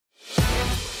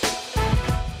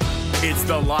It's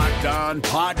the Locked On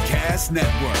Podcast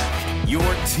Network, your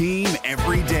team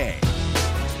every day.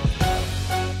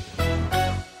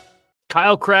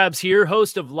 Kyle Krabs here,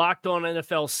 host of Locked On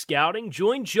NFL Scouting.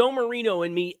 Join Joe Marino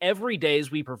and me every day as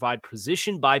we provide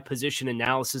position-by-position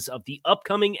analysis of the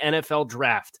upcoming NFL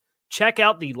Draft. Check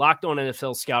out the Locked On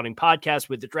NFL Scouting podcast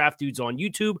with the Draft Dudes on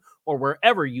YouTube or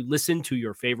wherever you listen to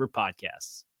your favorite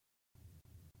podcasts.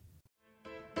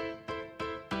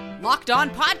 Locked On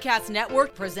Podcast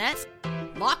Network presents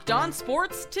Locked On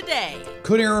Sports Today.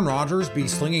 Could Aaron Rodgers be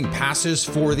slinging passes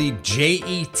for the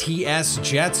Jets,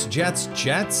 Jets?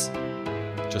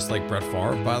 Just like Brett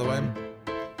Favre, by the way.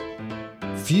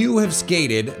 Few have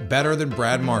skated better than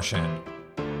Brad Marchand.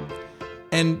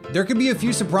 And there could be a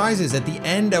few surprises at the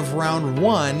end of round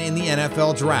 1 in the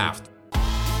NFL Draft.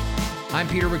 I'm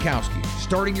Peter Bukowski,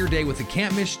 starting your day with the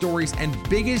can't-miss stories and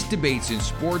biggest debates in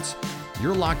sports.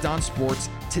 You're Locked On Sports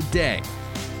Today.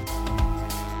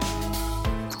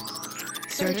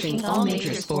 Searching all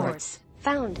major sports.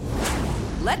 Found.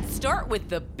 Let's start with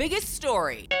the biggest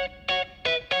story.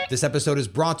 This episode is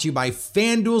brought to you by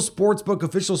FanDuel Sportsbook,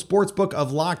 official sportsbook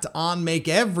of Locked On. Make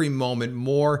every moment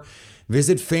more.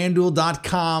 Visit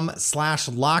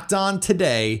FanDuel.com/LockedOn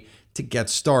today to get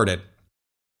started.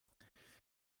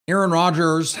 Aaron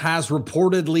Rodgers has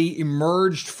reportedly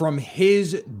emerged from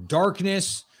his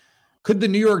darkness. Could the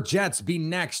New York Jets be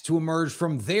next to emerge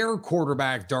from their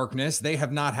quarterback darkness? They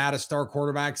have not had a star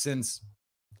quarterback since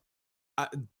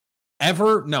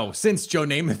ever. No, since Joe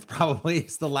Namath probably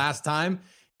is the last time.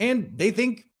 And they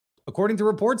think, according to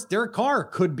reports, Derek Carr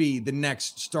could be the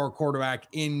next star quarterback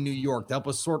in New York. To help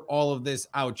us sort all of this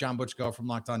out, John Butchko from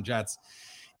Locked On Jets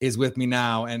is with me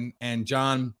now. And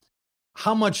John,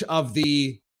 how much of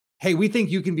the, hey, we think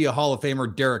you can be a Hall of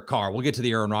Famer, Derek Carr, we'll get to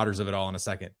the Aaron Rodgers of it all in a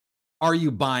second, are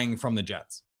you buying from the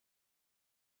Jets?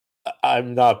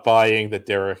 I'm not buying that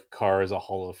Derek Carr is a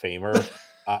Hall of Famer.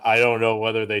 I don't know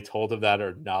whether they told him that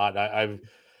or not.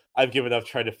 I've given up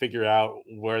trying to figure out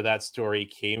where that story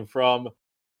came from.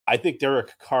 I think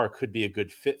Derek Carr could be a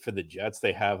good fit for the Jets.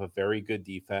 They have a very good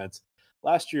defense.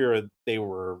 Last year, they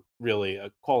were really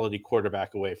a quality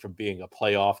quarterback away from being a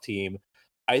playoff team.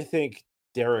 I think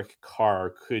Derek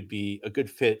Carr could be a good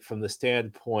fit from the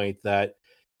standpoint that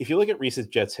if you look at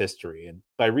recent Jets history, and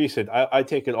by recent, I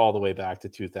take it all the way back to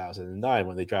 2009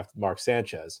 when they drafted Mark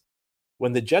Sanchez.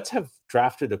 When the Jets have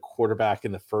drafted a quarterback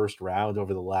in the first round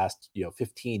over the last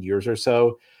 15 years or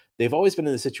so, they've always been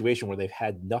in a situation where they've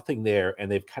had nothing there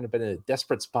and they've kind of been in a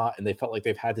desperate spot and they felt like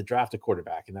they've had to draft a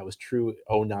quarterback. And that was true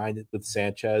 2009 with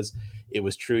Sanchez. It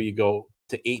was true you go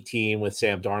to 18 with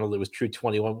Sam Darnold. It was true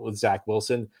 21 with Zach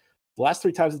Wilson. The last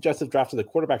 3 times the Jets have drafted a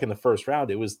quarterback in the first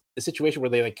round, it was a situation where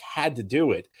they had to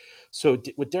do it. So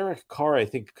what Derek Carr, I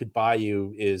think, could buy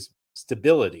you is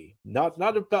stability, not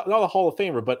a Hall of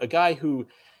Famer, but a guy who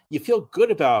you feel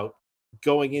good about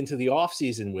going into the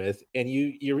offseason with. And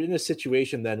you're in a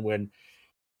situation then when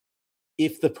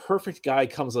if the perfect guy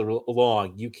comes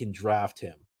along, you can draft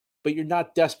him. But you're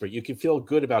not desperate. You can feel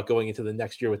good about going into the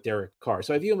next year with Derek Carr.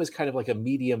 So I view him as kind of like a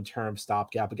medium-term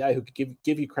stopgap, a guy who could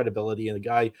give you credibility, and a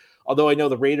guy, although I know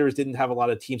the Raiders didn't have a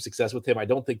lot of team success with him, I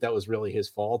don't think that was really his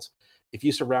fault. If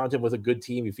you surround him with a good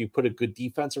team, if you put a good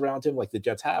defense around him like the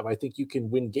Jets have, I think you can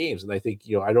win games. And I think,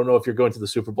 I don't know if you're going to the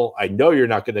Super Bowl. I know you're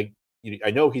not going to, I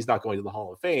know he's not going to the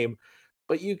Hall of Fame,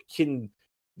 but you can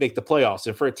make the playoffs.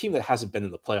 And for a team that hasn't been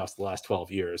in the playoffs the last 12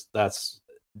 years, that's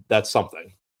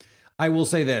something. I will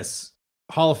say this.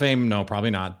 Hall of Fame, no,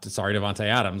 probably not. Sorry, Devontae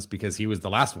Adams, because he was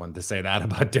the last one to say that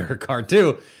about Derek Carr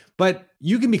too. But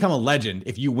you can become a legend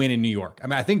if you win in New York. I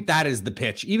mean, I think that is the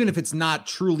pitch. Even if it's not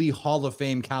truly Hall of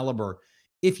Fame caliber,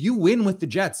 if you win with the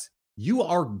Jets, you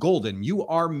are golden. You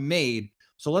are made.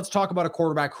 So let's talk about a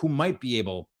quarterback who might be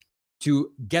able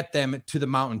to get them to the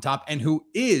mountaintop and who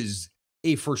is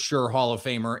a for sure Hall of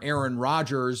Famer, Aaron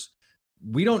Rodgers.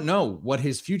 We don't know what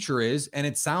his future is. And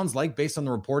it sounds like, based on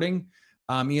the reporting,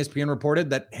 ESPN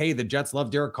reported that, hey, the Jets love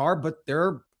Derek Carr, but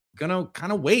they're going to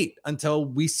kind of wait until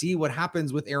we see what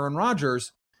happens with Aaron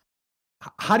Rodgers.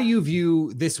 How do you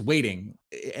view this waiting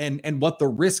and what the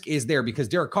risk is there? Because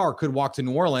Derek Carr could walk to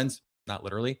New Orleans, not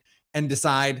literally, and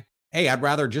decide, hey, I'd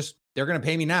rather just, they're going to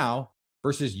pay me now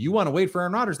versus you want to wait for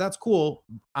Aaron Rodgers. That's cool.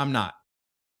 I'm not.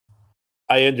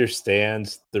 I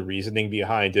understand the reasoning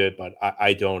behind it, but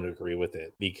I don't agree with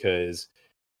it because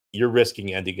you're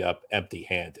risking ending up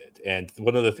empty-handed. And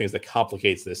one of the things that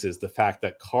complicates this is the fact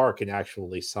that Carr can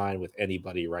actually sign with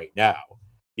anybody right now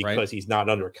because he's not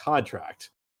under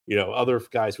contract. Other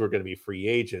guys who are going to be free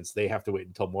agents, they have to wait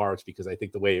until March because I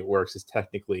think the way it works is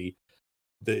technically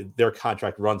their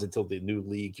contract runs until the new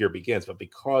league year begins. But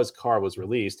because Carr was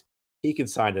released, he can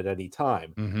sign at any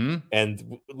time. Mm-hmm.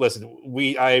 And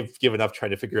listen, I've given up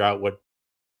trying to figure out what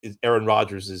Aaron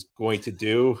Rodgers is going to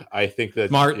do. I think that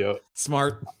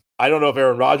Smart. I don't know if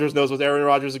Aaron Rodgers knows what Aaron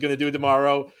Rodgers is going to do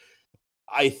tomorrow.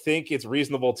 I think it's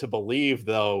reasonable to believe,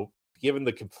 though, given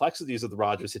the complexities of the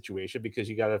Rodgers situation, because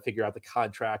you got to figure out the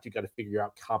contract, you got to figure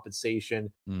out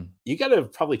compensation. You got to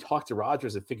probably talk to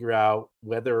Rodgers and figure out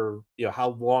whether, how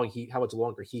much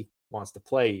longer he wants to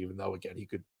play, even though, again, he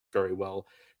could very well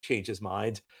change his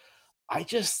mind. I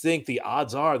just think the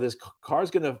odds are this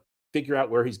Carr's going to figure out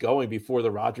where he's going before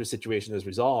the Rodgers situation is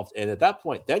resolved. And at that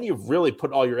point, then you've really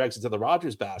put all your eggs into the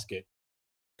Rodgers basket.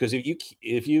 Because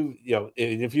if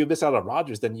you miss out on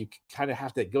Rodgers, then you kind of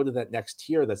have to go to that next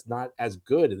tier that's not as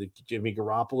good. The Jimmy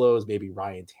Garoppolo's, maybe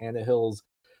Ryan Tannehill's,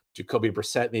 Jacoby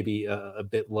Brissett, maybe a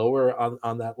bit lower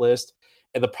on that list.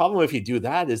 And the problem if you do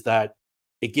that is that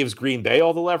it gives Green Bay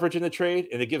all the leverage in the trade,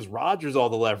 and it gives Rodgers all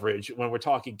the leverage when we're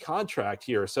talking contract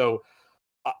here. So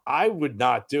I would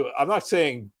not do it. I'm not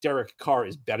saying Derek Carr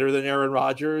is better than Aaron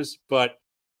Rodgers, but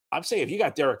I'm saying if you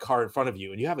got Derek Carr in front of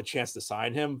you and you have a chance to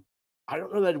sign him, I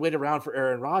don't know that I'd wait around for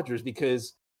Aaron Rodgers,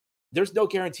 because there's no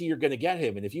guarantee you're going to get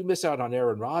him. And if you miss out on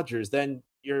Aaron Rodgers, then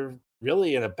you're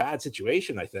really in a bad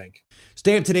situation, I think.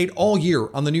 Stay up to date all year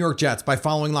on the New York Jets by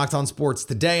following Locked On Sports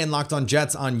Today and Locked On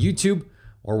Jets on YouTube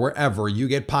or wherever you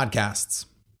get podcasts.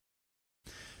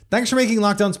 Thanks for making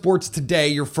Locked On Sports Today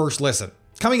your first listen.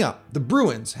 Coming up, the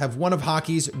Bruins have one of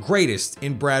hockey's greatest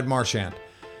in Brad Marchand.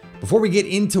 Before we get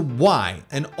into why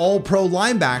an all-pro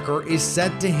linebacker is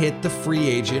set to hit the free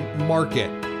agent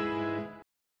market.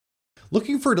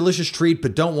 Looking for a delicious treat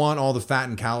but don't want all the fat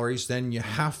and calories? Then you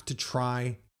have to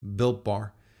try Built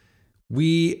Bar.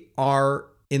 We are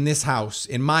in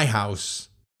my house,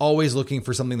 always looking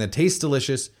for something that tastes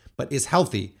delicious but is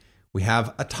healthy. We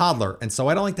have a toddler, and so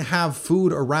I don't like to have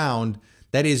food around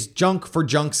that is junk for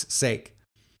junk's sake.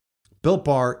 Built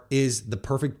Bar is the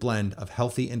perfect blend of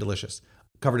healthy and delicious.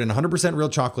 Covered in 100% real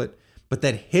chocolate, but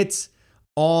that hits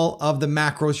all of the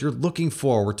macros you're looking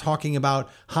for. We're talking about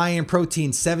high in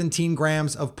protein, 17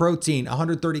 grams of protein,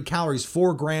 130 calories,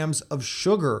 4 grams of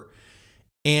sugar,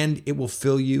 and it will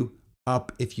fill you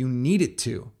up if you need it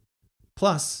to.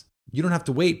 Plus, you don't have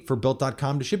to wait for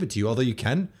Built.com to ship it to you, although you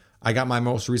can. I got my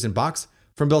most recent box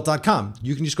from Built.com.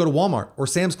 You can just go to Walmart or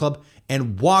Sam's Club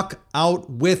and walk out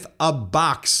with a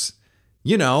box.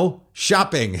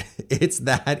 Shopping. It's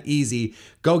that easy.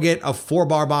 Go get a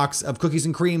 4-bar box of cookies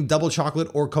and cream, double chocolate,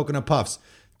 or coconut puffs.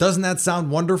 Doesn't that sound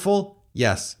wonderful?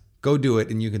 Yes. Go do it,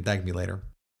 and you can thank me later.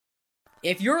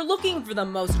 If you're looking for the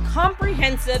most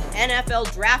comprehensive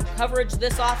NFL draft coverage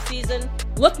this offseason,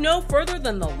 look no further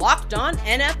than the Locked On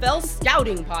NFL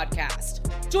Scouting Podcast.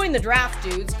 Join the draft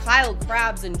dudes, Kyle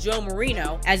Krabs and Joe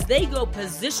Marino, as they go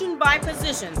position by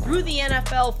position through the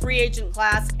NFL free agent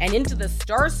class and into the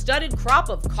star-studded crop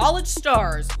of college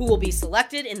stars who will be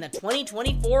selected in the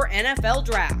 2024 NFL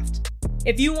Draft.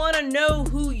 If you want to know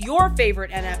who your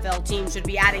favorite NFL team should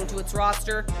be adding to its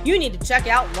roster, you need to check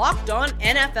out Locked On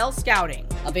NFL Scouting,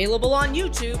 available on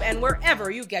YouTube and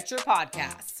wherever you get your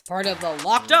podcasts. Part of the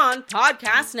Locked On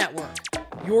Podcast Network,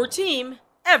 your team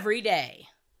every day.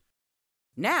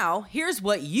 Now, here's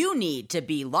what you need to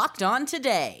be locked on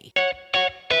today.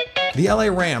 The LA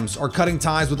Rams are cutting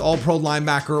ties with all-pro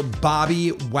linebacker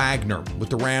Bobby Wagner, with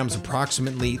the Rams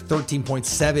approximately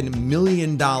 $13.7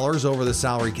 million over the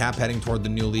salary cap heading toward the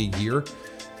new league year.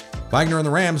 Wagner and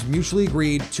the Rams mutually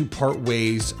agreed to part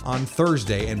ways on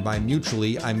Thursday, and by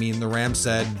mutually, I mean the Rams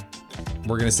said,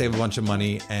 we're going to save a bunch of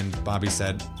money, and Bobby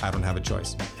said, I don't have a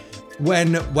choice.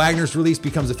 When Wagner's release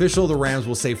becomes official, the Rams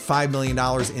will save $5 million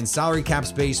in salary cap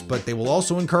space, but they will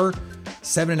also incur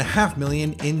 $7.5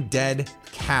 million in dead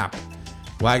cap.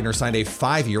 Wagner signed a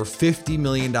 5-year, $50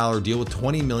 million deal with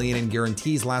 $20 million in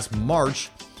guarantees last March.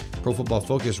 Pro Football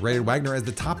Focus rated Wagner as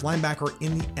the top linebacker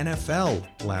in the NFL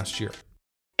last year.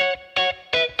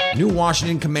 New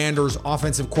Washington Commanders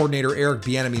offensive coordinator Eric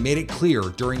Bieniemy made it clear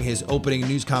during his opening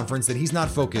news conference that he's not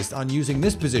focused on using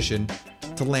this position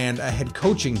to land a head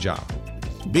coaching job.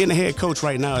 Being a head coach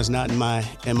right now is not in my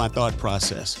thought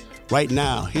process. Right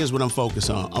now, here's what I'm focused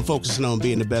on. I'm focusing on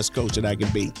being the best coach that I can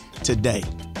be today,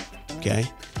 okay?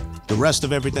 The rest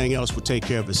of everything else will take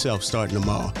care of itself starting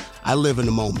tomorrow. I live in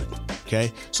the moment,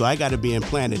 okay? So I got to be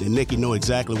implanted, and Nikki know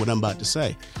exactly what I'm about to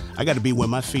say. I got to be where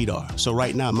my feet are. So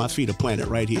right now, my feet are planted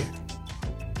right here.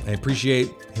 I appreciate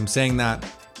him saying that.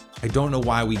 I don't know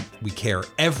why we care.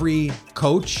 Every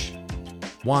coach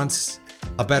wants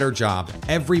a better job.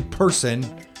 Every person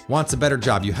wants a better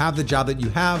job. You have the job that you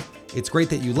have. It's great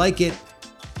that you like it,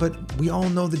 but we all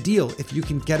know the deal. If you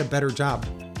can get a better job,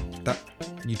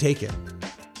 you take it.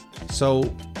 So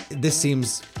this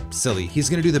seems silly. He's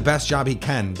going to do the best job he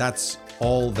can. That's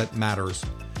all that matters,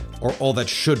 or all that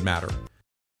should matter.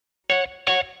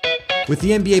 With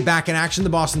the NBA back in action, the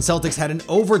Boston Celtics had an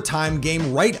overtime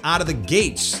game right out of the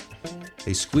gates.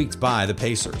 They squeaked by the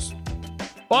Pacers.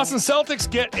 Boston Celtics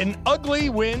get an ugly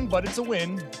win, but it's a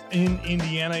win in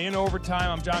Indiana in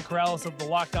overtime. I'm John Corrales of the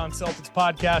Locked On Celtics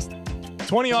podcast.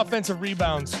 20 offensive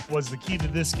rebounds was the key to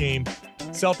this game.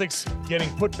 Celtics getting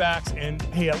putbacks, and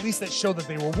hey, at least that showed that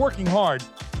they were working hard,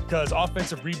 because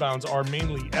offensive rebounds are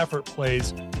mainly effort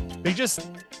plays. They just,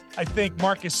 I think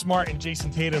Marcus Smart and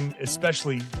Jason Tatum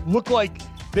especially look like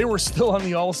they were still on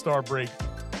the All-Star break.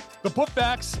 The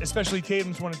putbacks, especially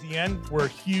Tatum's one at the end, were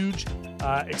huge.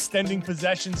 Extending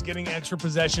possessions, getting extra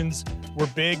possessions were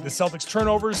big. The Celtics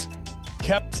turnovers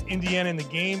kept Indiana in the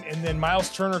game, and then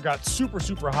Miles Turner got super,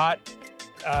 super hot.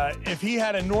 If he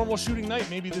had a normal shooting night,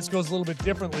 maybe this goes a little bit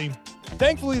differently.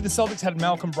 Thankfully, the Celtics had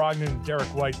Malcolm Brogdon and Derek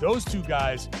White. Those two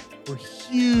guys were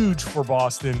huge for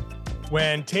Boston.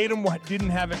 When Tatum didn't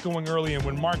have it going early, and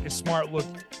when Marcus Smart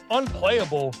looked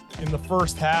unplayable in the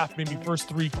first half, maybe first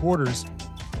three quarters,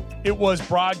 it was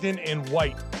Brogdon and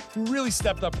White who really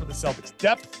stepped up for the Celtics.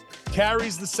 Depth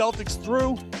carries the Celtics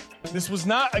through. This was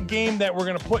not a game that we're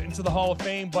going to put into the Hall of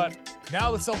Fame, but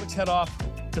now the Celtics head off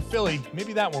to Philly.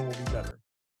 Maybe that one will be better.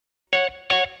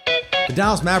 The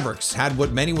Dallas Mavericks had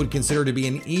what many would consider to be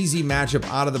an easy matchup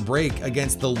out of the break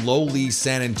against the lowly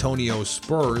San Antonio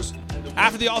Spurs.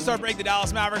 After the All-Star break, the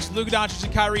Dallas Mavericks, Luka Doncic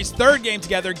and Kyrie's third game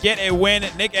together, get a win.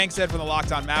 Nick Engstead from the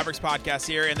Locked On Mavericks podcast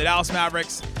here, and the Dallas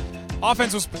Mavericks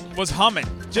offense was humming,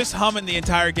 just humming the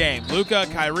entire game. Luka,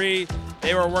 Kyrie,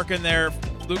 they were working there.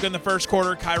 Luka in the first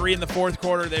quarter, Kyrie in the fourth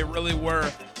quarter. They really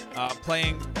were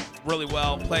playing really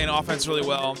well, playing offense really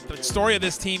well. The story of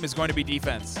this team is going to be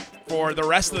defense for the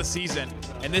rest of the season,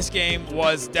 and this game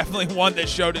was definitely one that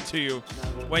showed it to you.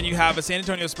 When you have a San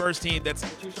Antonio Spurs team that's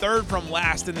third from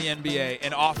last in the NBA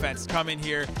in offense come in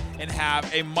here and have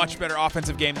a much better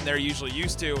offensive game than they're usually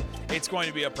used to, it's going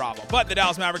to be a problem. But the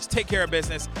Dallas Mavericks take care of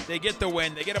business. They get the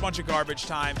win. They get a bunch of garbage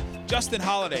time. Justin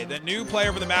Holiday, the new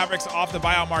player for the Mavericks off the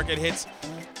buyout market, hits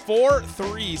 4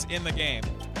 threes in the game.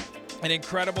 An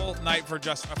incredible night for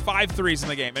 5 threes in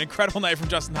the game. An incredible night from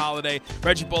Justin Holiday.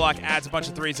 Reggie Bullock adds a bunch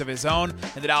of threes of his own,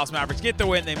 and the Dallas Mavericks get the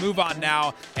win. They move on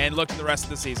now and look to the rest of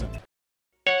the season.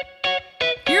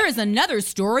 Here is another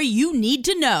story you need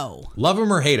to know. Love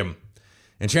him or hate him.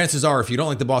 And chances are, if you don't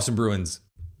like the Boston Bruins,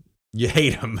 you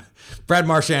hate him. Brad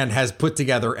Marchand has put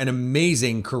together an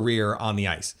amazing career on the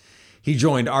ice. He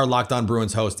joined our Locked On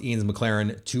Bruins host, Ian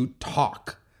McLaren, to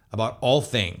talk about all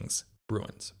things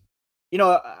Bruins. You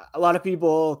know, a lot of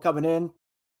people coming in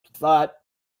thought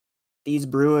these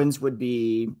Bruins would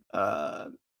be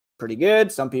pretty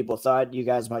good. Some people thought you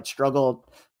guys might struggle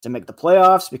to make the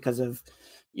playoffs because of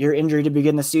your injury to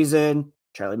begin the season,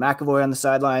 Charlie McAvoy on the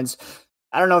sidelines.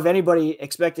 I don't know if anybody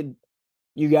expected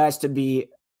you guys to be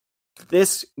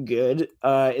this good.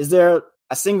 Is there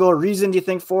a single reason, do you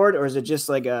think, for it? Or is it just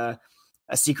like a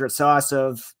secret sauce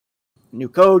of new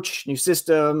coach, new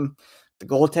system? The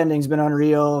goaltending's been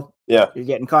unreal. Yeah. You're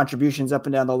getting contributions up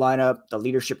and down the lineup, the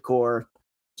leadership core,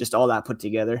 just all that put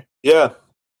together. Yeah.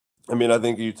 I mean, I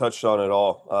think you touched on it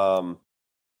all.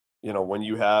 You know, when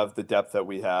you have the depth that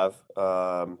we have,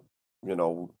 you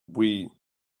know, we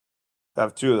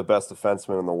have 2 of the best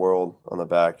defensemen in the world on the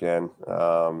back end. You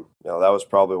know, that was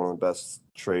probably one of the best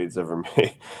trades ever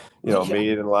made.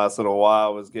 Made in the last little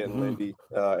while was getting Lindy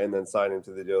and then sign him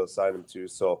to the deal to sign him to.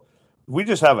 So we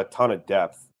just have a ton of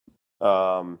depth.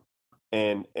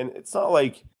 And it's not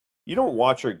like you don't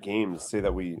watch our games say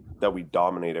that we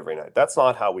dominate every night. That's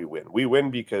not how we win. We win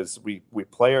because we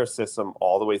play our system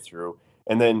all the way through.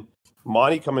 And then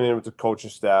Monty coming in with the coaching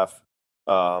staff,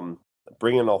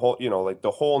 bringing a whole,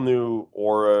 the whole new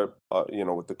aura,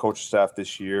 with the coaching staff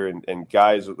this year and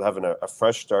guys having a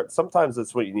fresh start. Sometimes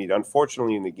that's what you need.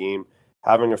 Unfortunately, in the game,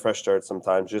 having a fresh start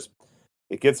sometimes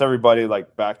it gets everybody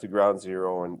like back to ground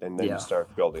zero and then you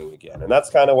start building again. And that's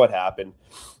kind of what happened.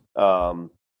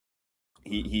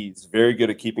 He's very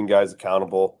good at keeping guys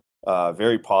accountable,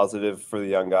 very positive for the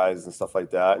young guys and stuff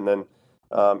like that. And then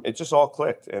it just all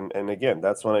clicked. And again,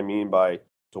 that's what I mean by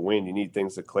to win, you need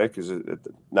things to click.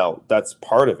 Now that's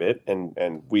part of it.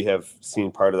 And we have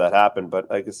seen part of that happen. But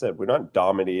like I said, we're not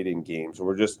dominating games.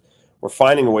 We're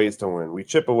finding ways to win. We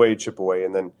chip away,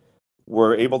 and then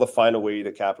we're able to find a way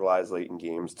to capitalize late in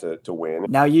games to win.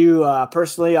 Now you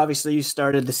personally, obviously you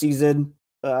started the season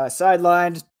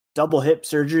sidelined, double hip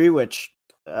surgery, which,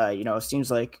 seems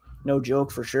like no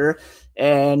joke for sure.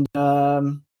 And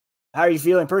how are you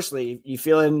feeling personally? You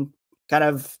feeling kind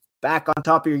of back on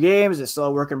top of your game? Is it still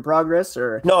a work in progress?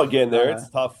 Or no, again, it's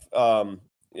tough.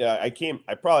 Yeah,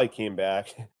 I probably came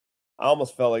back. I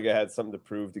almost felt like I had something to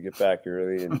prove to get back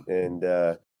early, and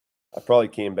I probably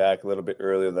came back a little bit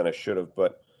earlier than I should have.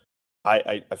 But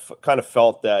I kind of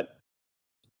felt that,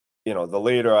 the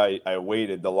later I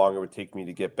waited, the longer it would take me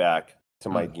to get back to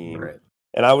my game. Right.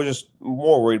 And I was just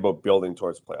more worried about building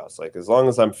towards playoffs. Like, as long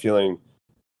as I'm feeling,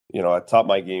 at top of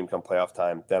my game come playoff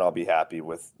time, then I'll be happy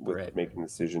with making the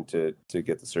decision to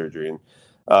get the surgery. And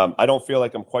I don't feel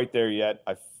like I'm quite there yet.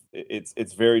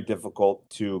 It's very difficult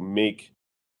to make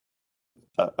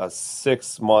a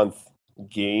 6-month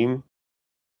game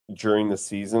during the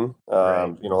season.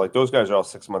 Like, those guys are all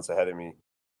 6 months ahead of me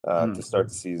to start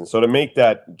the season. So to make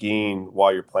that gain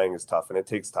while you're playing is tough, and it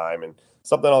takes time, and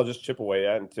something I'll just chip away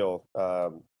at until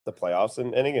the playoffs.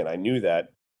 And again, I knew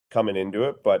that coming into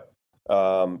it, but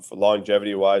for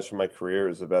longevity wise for my career, it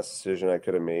was the best decision I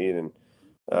could have made. And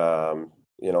that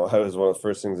was one of the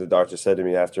first things the doctor said to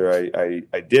me after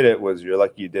I did it was, "You're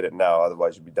lucky you did it now,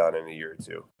 otherwise you'd be done in a year or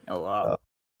two." Oh, wow.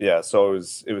 So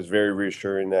it was very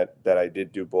reassuring that I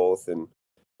did do both. And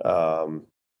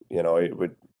it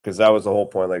would, because that was the whole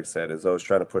point, like I said, is I was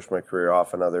trying to push my career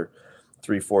off another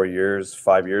 3-4 years,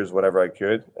 5 years, whatever I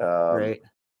could. Right.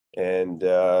 And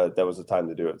that was the time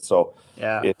to do it. So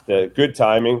Yeah, it's good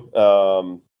timing,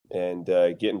 and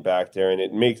getting back there, and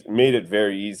it made it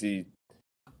very easy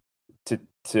to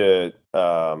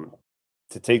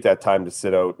take that time to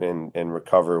sit out and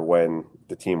recover when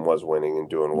the team was winning and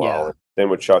doing well. Yeah. Then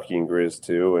with Chucky and Grizz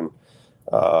too, and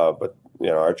but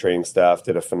our training staff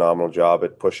did a phenomenal job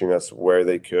at pushing us where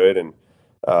they could, and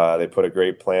they put a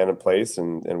great plan in place,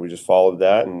 and we just followed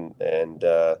that, and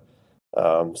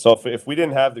so if we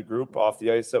didn't have the group off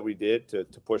the ice that we did to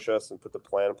push us and put the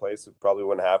plan in place, it probably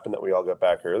wouldn't happen that we all got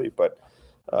back early. But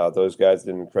those guys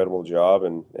did an incredible job,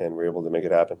 and were able to make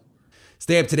it happen.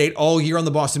 Stay up to date all year on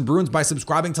the Boston Bruins by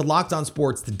subscribing to Locked On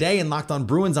Sports Today and Locked On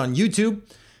Bruins on YouTube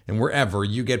and wherever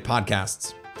you get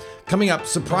podcasts. Coming up,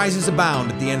 surprises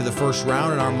abound at the end of the first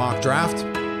round in our mock draft.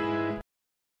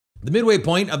 The midway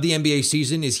point of the NBA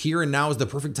season is here, and now is the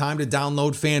perfect time to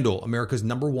download FanDuel, America's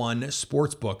 #1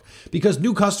 sports book, because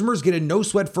new customers get a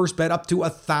no-sweat first bet up to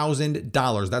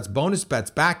 $1,000. That's bonus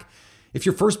bets back if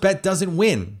your first bet doesn't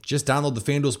win. Just download the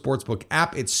FanDuel Sportsbook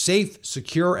app. It's safe,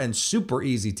 secure, and super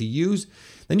easy to use.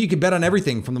 Then you can bet on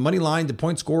everything from the money line to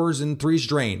point scorers and threes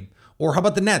drain. Or how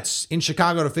about the Nets in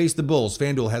Chicago to face the Bulls?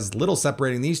 FanDuel has little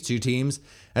separating these two teams,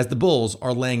 as the Bulls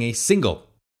are laying a single,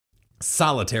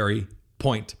 solitary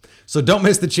point. So don't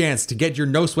miss the chance to get your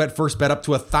no-sweat first bet up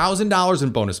to $1,000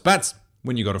 in bonus bets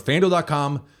when you go to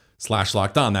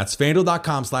FanDuel.com/LockedOn. That's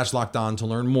FanDuel.com/LockedOn to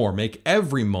learn more. Make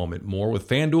every moment more with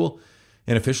FanDuel,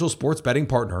 an official sports betting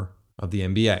partner of the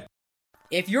NBA.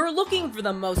 If you're looking for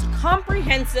the most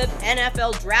comprehensive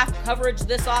NFL draft coverage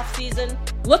this offseason,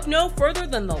 look no further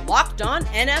than the Locked On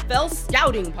NFL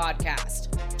Scouting Podcast.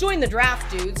 Join the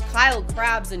draft dudes, Kyle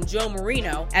Krabs and Joe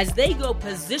Marino, as they go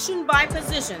position by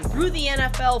position through the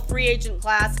NFL free agent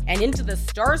class and into the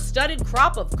star-studded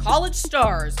crop of college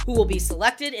stars who will be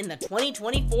selected in the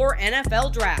 2024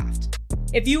 NFL Draft.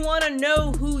 If you want to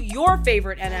know who your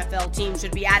favorite NFL team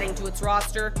should be adding to its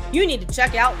roster, you need to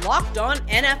check out Locked On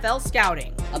NFL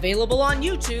Scouting, available on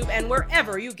YouTube and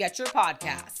wherever you get your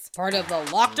podcasts. Part of the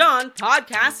Locked On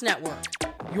Podcast Network,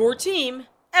 your team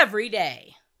every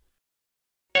day.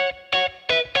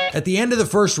 At the end of the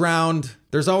first round,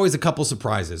 there's always a couple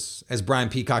surprises, as Brian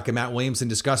Peacock and Matt Williamson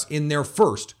discuss in their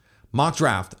first mock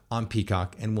draft on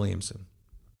Peacock and Williamson.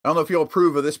 I don't know if you'll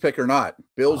approve of this pick or not.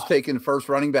 Bill's taking first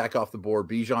running back off the board,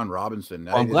 Bijan Robinson.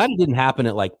 I'm glad it didn't happen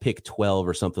at like pick 12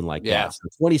 or something like that. So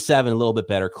 27, a little bit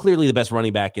better. Clearly the best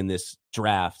running back in this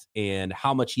draft, and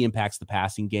how much he impacts the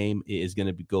passing game is going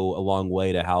to go a long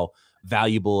way to how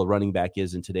valuable a running back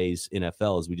is in today's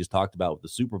NFL, as we just talked about with the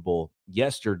Super Bowl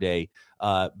yesterday.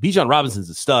 Bijan Robinson's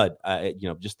a stud,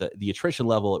 just the attrition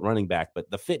level at running back, but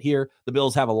the fit here, the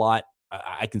Bills have a lot.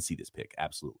 I can see this pick.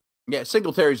 Absolutely. Yeah,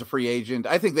 Singletary's a free agent.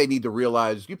 I think they need to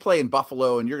realize you play in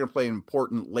Buffalo and you're going to play in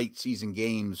important late season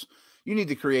games. You need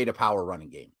to create a power running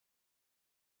game.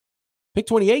 Pick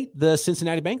 28, the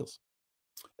Cincinnati Bengals.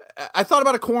 I thought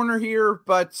about a corner here,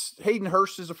 but Hayden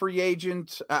Hurst is a free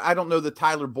agent. I don't know that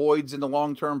Tyler Boyd's in the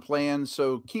long-term plan,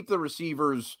 so keep the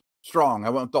receivers strong. I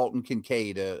want Dalton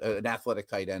Kincaid, an athletic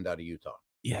tight end out of Utah.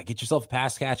 Yeah, get yourself a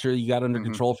pass catcher you got under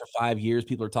control for 5 years.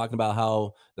 People are talking about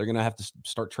how they're going to have to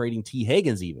start trading T.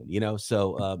 Higgins even,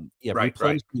 So,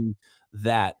 replacing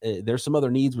that. There's some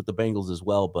other needs with the Bengals as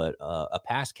well, but a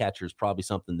pass catcher is probably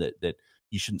something that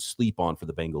you shouldn't sleep on for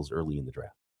the Bengals early in the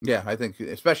draft. Yeah, I think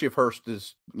especially if Hurst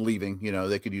is leaving,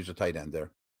 they could use a tight end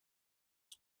there.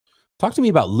 Talk to me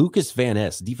about Lucas Van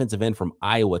Ness, defensive end from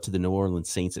Iowa to the New Orleans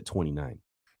Saints at 29.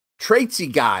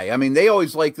 traitsy guy. I mean, they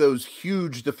always like those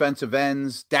huge defensive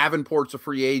ends. Davenport's a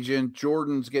free agent.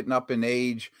 Jordan's getting up in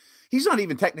age. He's not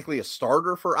even technically a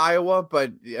starter for Iowa,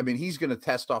 but I mean, he's going to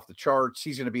test off the charts.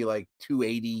 He's going to be like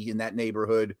 280 in that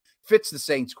neighborhood. Fits the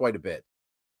Saints quite a bit.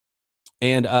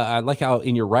 And I like how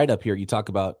in your write-up here, you talk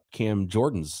about Cam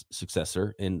Jordan's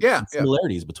successor and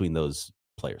similarities between those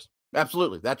players.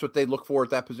 Absolutely. That's what they look for at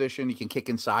that position. He can kick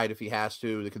inside if he has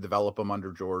to. They could develop him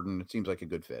under Jordan. It seems like a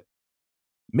good fit.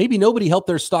 Maybe nobody helped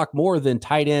their stock more than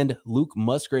tight end Luke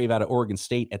Musgrave out of Oregon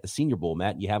State at the Senior Bowl.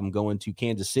 Matt, you have him going to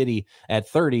Kansas City at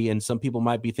 30, and some people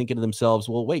might be thinking to themselves,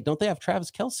 well, wait, don't they have Travis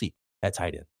Kelce at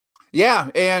tight end? Yeah,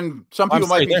 and some people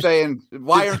might be saying,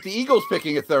 why aren't the Eagles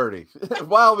picking at 30?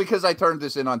 Well, because I turned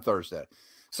this in on Thursday.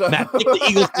 So Matt, pick the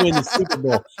Eagles to win the Super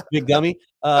Bowl, big dummy.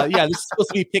 This is supposed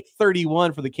to be pick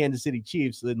 31 for the Kansas City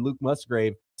Chiefs, and Luke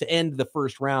Musgrave to end the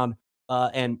first round.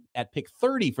 And at pick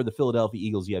 30 for the Philadelphia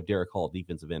Eagles, you have Derek Hall,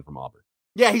 defensive end from Auburn.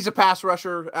 Yeah, he's a pass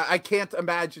rusher. I can't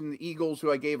imagine the Eagles,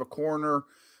 who I gave a corner,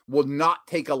 will not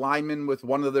take a lineman with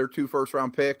one of their 2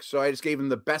 first-round picks. So I just gave them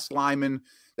the best lineman.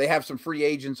 They have some free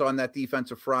agents on that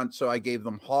defensive front, so I gave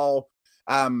them Hall.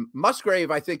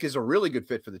 Musgrave, I think, is a really good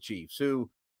fit for the Chiefs, who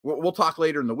we'll talk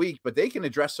later in the week, but they can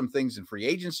address some things in free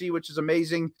agency, which is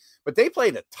amazing. But they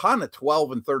played a ton of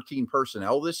 12 and 13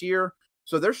 personnel this year.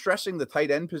 So they're stressing the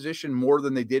tight end position more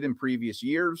than they did in previous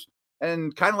years.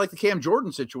 And kind of like the Cam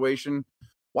Jordan situation,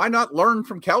 why not learn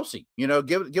from Kelce? You know,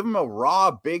 give him a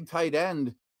raw, big tight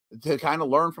end to kind of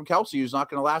learn from Kelce, who's not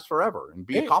going to last forever, and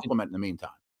be a compliment in the meantime.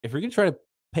 If you're going to try to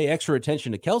pay extra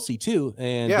attention to Kelce too,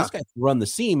 and this guy can run the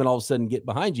seam and all of a sudden get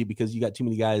behind you because you got too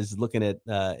many guys looking at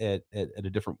a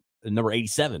different number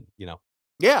 87, you know?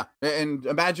 Yeah, and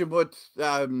imagine what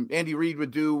Andy Reid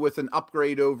would do with an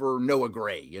upgrade over Noah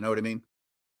Gray. You know what I mean?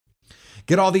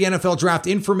 Get all the NFL draft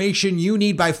information you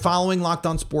need by following Locked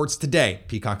On Sports today.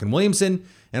 Peacock and Williamson,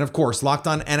 and of course, Locked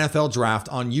On NFL Draft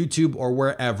on YouTube or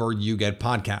wherever you get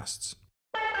podcasts.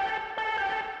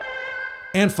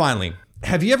 And finally,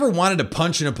 have you ever wanted to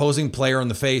punch an opposing player in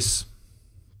the face?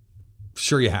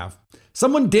 Sure you have.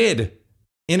 Someone did.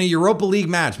 In a Europa League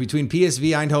match between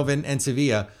PSV Eindhoven and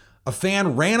Sevilla, a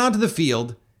fan ran onto the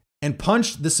field and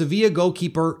punched the Sevilla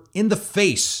goalkeeper in the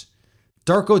face.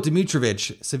 Darko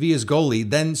Dimitrovic, Sevilla's goalie,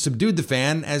 then subdued the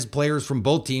fan as players from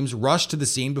both teams rushed to the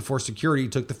scene before security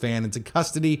took the fan into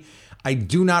custody. I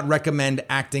do not recommend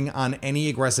acting on any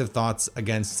aggressive thoughts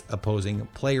against opposing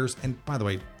players. And by the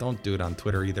way, don't do it on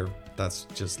Twitter either. That's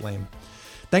just lame.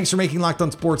 Thanks for making Locked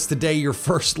On Sports today your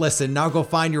first listen. Now go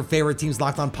find your favorite team's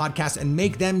Locked On podcast and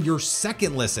make them your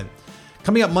second listen.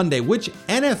 Coming up Monday, which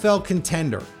NFL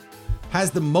contender has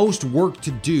the most work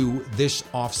to do this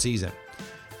offseason?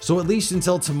 So at least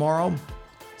until tomorrow,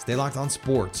 stay locked on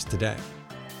sports today.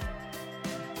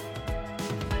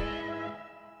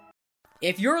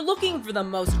 If you're looking for the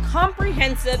most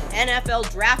comprehensive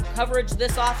NFL draft coverage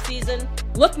this offseason,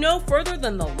 look no further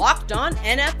than the Locked On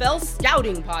NFL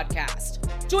Scouting Podcast.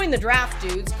 Join the draft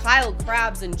dudes, Kyle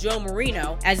Krabs and Joe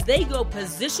Marino, as they go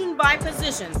position by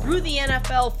position through the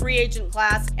NFL free agent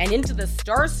class and into the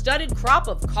star-studded crop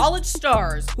of college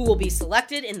stars who will be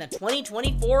selected in the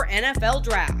 2024 NFL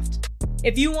Draft.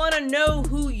 If you want to know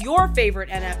who your favorite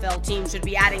NFL team should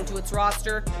be adding to its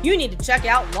roster, you need to check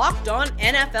out Locked On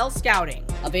NFL Scouting,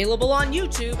 available on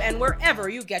YouTube and wherever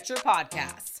you get your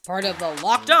podcasts. Part of the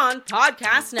Locked On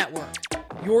Podcast Network,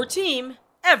 your team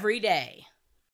every day.